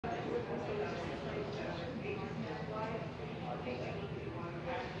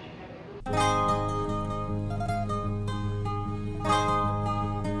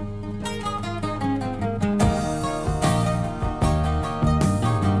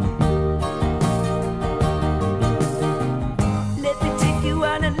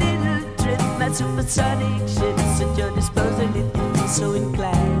supersonic ships at your disposal if you feel so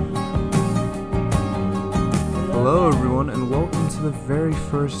inclined. Hello everyone and welcome to the very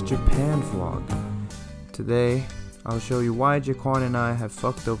first Japan vlog. Today, I'll show you why Jaquan and I have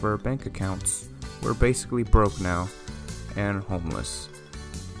fucked over our bank accounts. We're basically broke now, and homeless.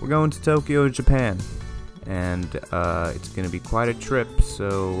 We're going to Tokyo, Japan, and it's gonna be quite a trip,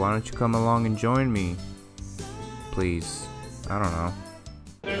 so why don't you come along and join me? Please. I don't know.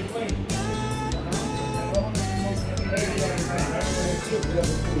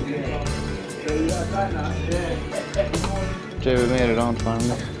 Jay, we made it on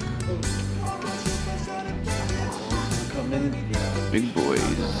finally. Big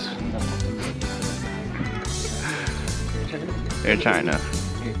boys. Air China.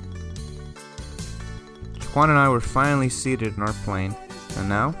 Jaquan and I were finally seated in our plane, and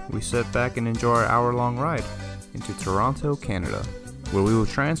now we sit back and enjoy our hour-long ride into Toronto, Canada, where we will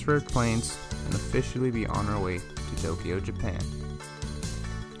transfer planes and officially be on our way to Tokyo, Japan.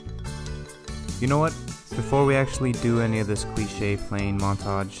 You know what? Before we actually do any of this cliche plane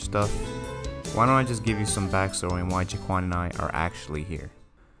montage stuff, why don't I just give you some backstory on why Jaquan and I are actually here.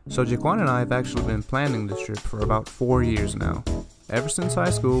 So Jaquan and I have actually been planning this trip for about 4 years now. Ever since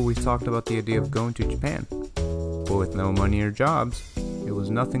high school, we've talked about the idea of going to Japan. But with no money or jobs, it was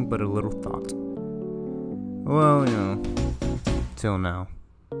nothing but a little thought. Well, you know, till now.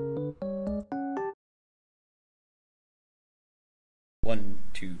 1,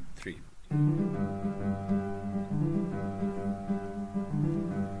 2, 3.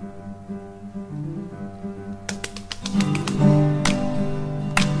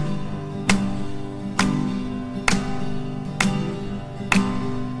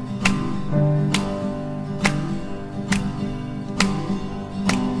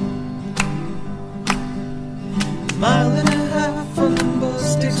 Mile and a half on the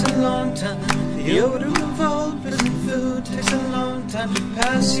bus takes a long time. The odor of all prison food takes a long time to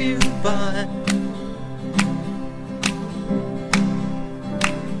pass you by.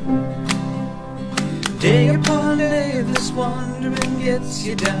 Day upon day, this wandering gets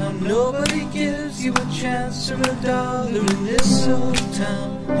you down. Nobody gives you a chance or a dollar in this old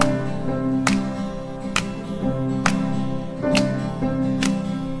town.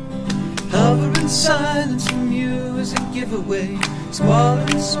 Hover in silence from you is a giveaway. Squalor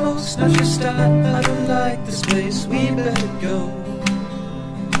and smoke's not your style. I don't like this place, we better go.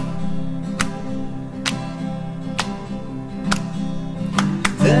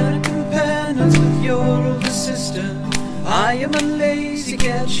 Then a companions with your older sister. I am a lazy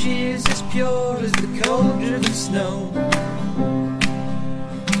cat, she is as pure as the cold driven snow.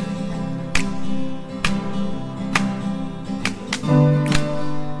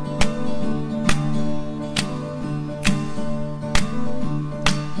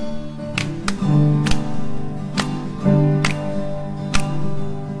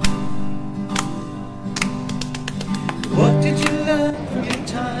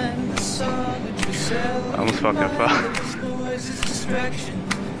 I almost fucking fell.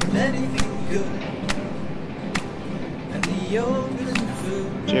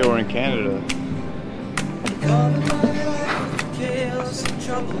 Jay, we're in Canada.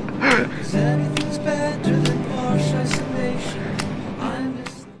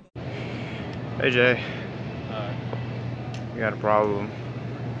 Hey Jay. We got a problem.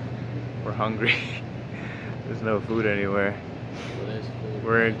 We're hungry. There's no food anywhere.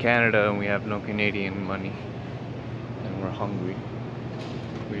 We're in Canada and we have no Canadian money. And we're hungry.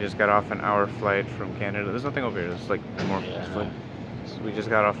 We just got off an hour flight from Canada. There's nothing over here. There's like more flight. So we just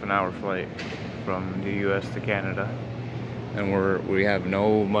got off an hour flight from the US to Canada. And we have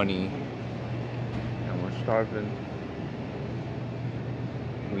no money. And we're starving.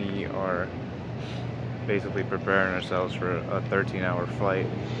 We are basically preparing ourselves for a 13-hour flight.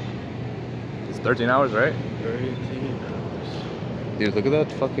 It's 13 hours, right? 13 hours. Dude, look at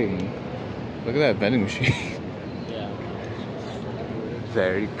that vending machine. Yeah.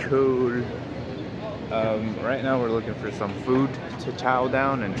 Very cool. Right now we're looking for some food to chow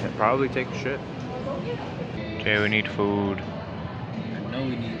down and probably take a shit. Okay, we need food. I know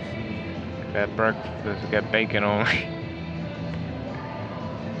we need food. Got breakfast, got bacon only.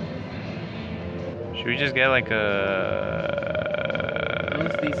 Should we just get like a...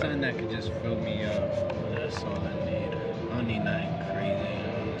 Honestly, something that could just fill me up. That's all I need. I don't need nothing crazy,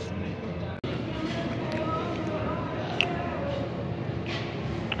 honestly.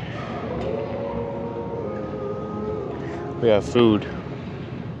 We have food.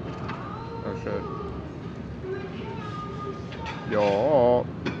 Oh shit. Yo.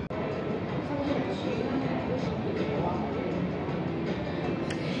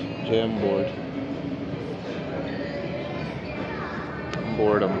 Jam board.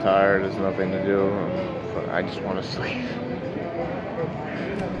 bored, I'm tired, there's nothing to do. I just want to sleep.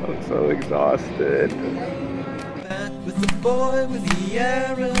 I'm so exhausted. Back with the boy with the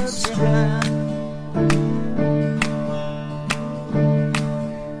Arab strap.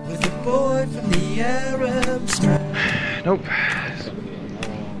 With the boy from the Arab strap. Nope.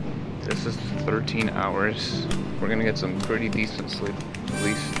 This is 13 hours. We're gonna get some pretty decent sleep, at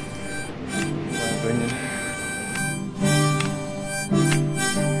least, in my opinion.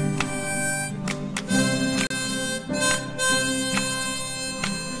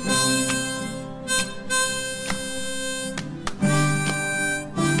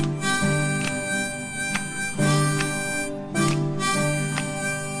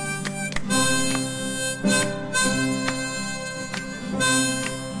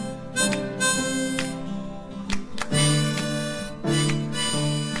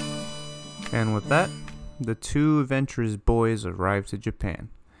 And with that, the two adventurous boys arrived to Japan.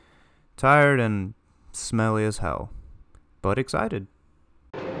 Tired and smelly as hell, but excited.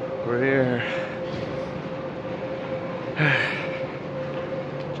 We're here.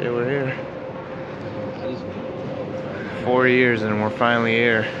 Jay, we're here. 4 years and we're finally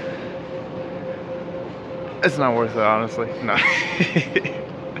here. It's not worth it, honestly. No.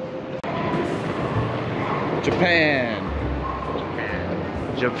 Japan.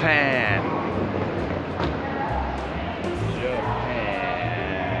 Japan.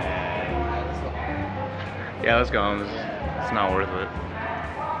 Yeah, let's go. It's not worth it.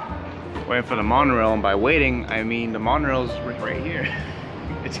 Waiting for the monorail, and by waiting, I mean the monorail's right here.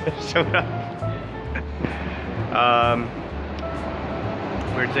 It just showed up.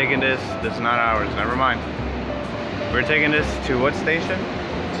 We're taking this. This is not ours. Never mind. We're taking this to what station?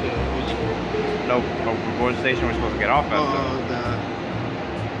 To Uji. Nope. What station we're supposed to get off at?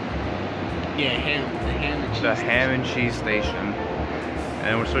 The ham and cheese. The ham and cheese station.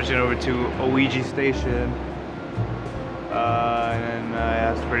 And we're switching over to Ouija station. And then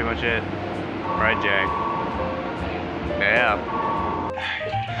that's pretty much it. Right, Jack? Yeah.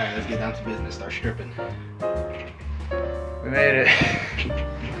 Alright, let's get down to business. Start stripping. We made it.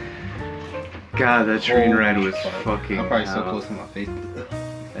 God, that train ride was fucking I'm probably hell. so close to my face.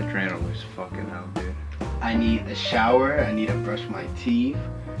 That train ride was fucking hell, dude. I need a shower. I need to brush my teeth.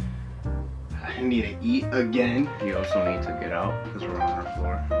 I need to eat again. You also need to get out because we're on our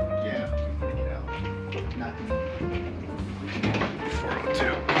floor. Yeah, I'm gonna get out. Nothing. 402.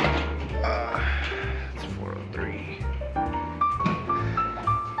 It's 403.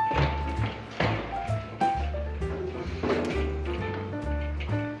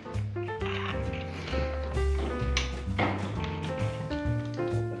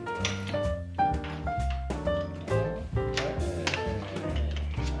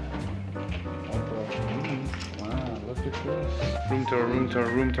 Wow, look at this. Room tour, room tour,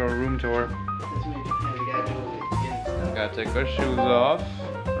 room tour, room tour. Gotta take our shoes off,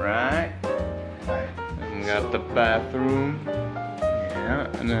 right? And we got the bathroom. Yeah,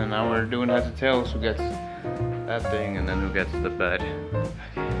 and then now we're doing heads and tails. Who gets that thing, and then who gets the bed?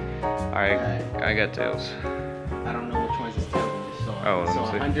 I got tails. I don't know which one's his tail in this song. Oh, let me so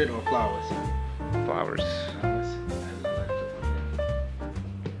see. 100 or flowers? Flowers.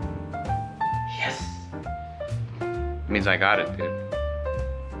 Yes! Means I got it, dude.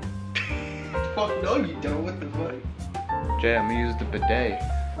 Fuck no, you don't. What the fuck? Jay, I'm gonna use the bidet.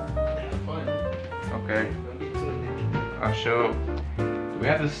 Have fun. Okay. Don't get to it, nigga. I'll show. Do we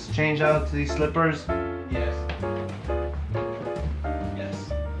have to change out to these slippers? Yes.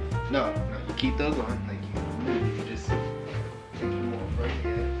 Yes. No, you keep those on. Like you just take them off right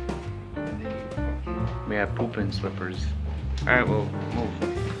here. And then you fucking. We have pooping slippers. Alright, well, move.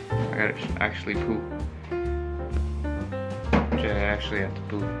 I gotta actually poop. Jay, I actually have to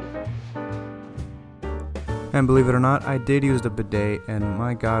poop. And believe it or not, I did use the bidet, and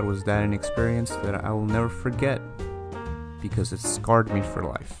my god, was that an experience that I will never forget, because it scarred me for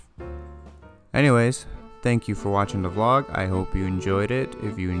life. Anyways, thank you for watching the vlog. I hope you enjoyed it.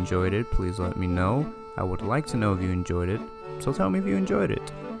 If you enjoyed it, please let me know. I would like to know if you enjoyed it, so tell me if you enjoyed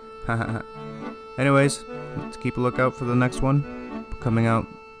it. Anyways, let's keep a lookout for the next one, coming out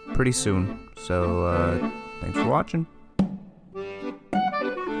pretty soon. So, thanks for watching.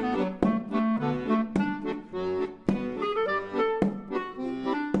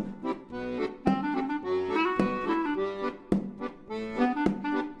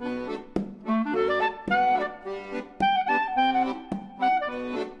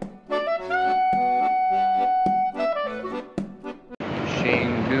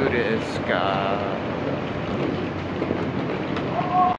 Stupidest.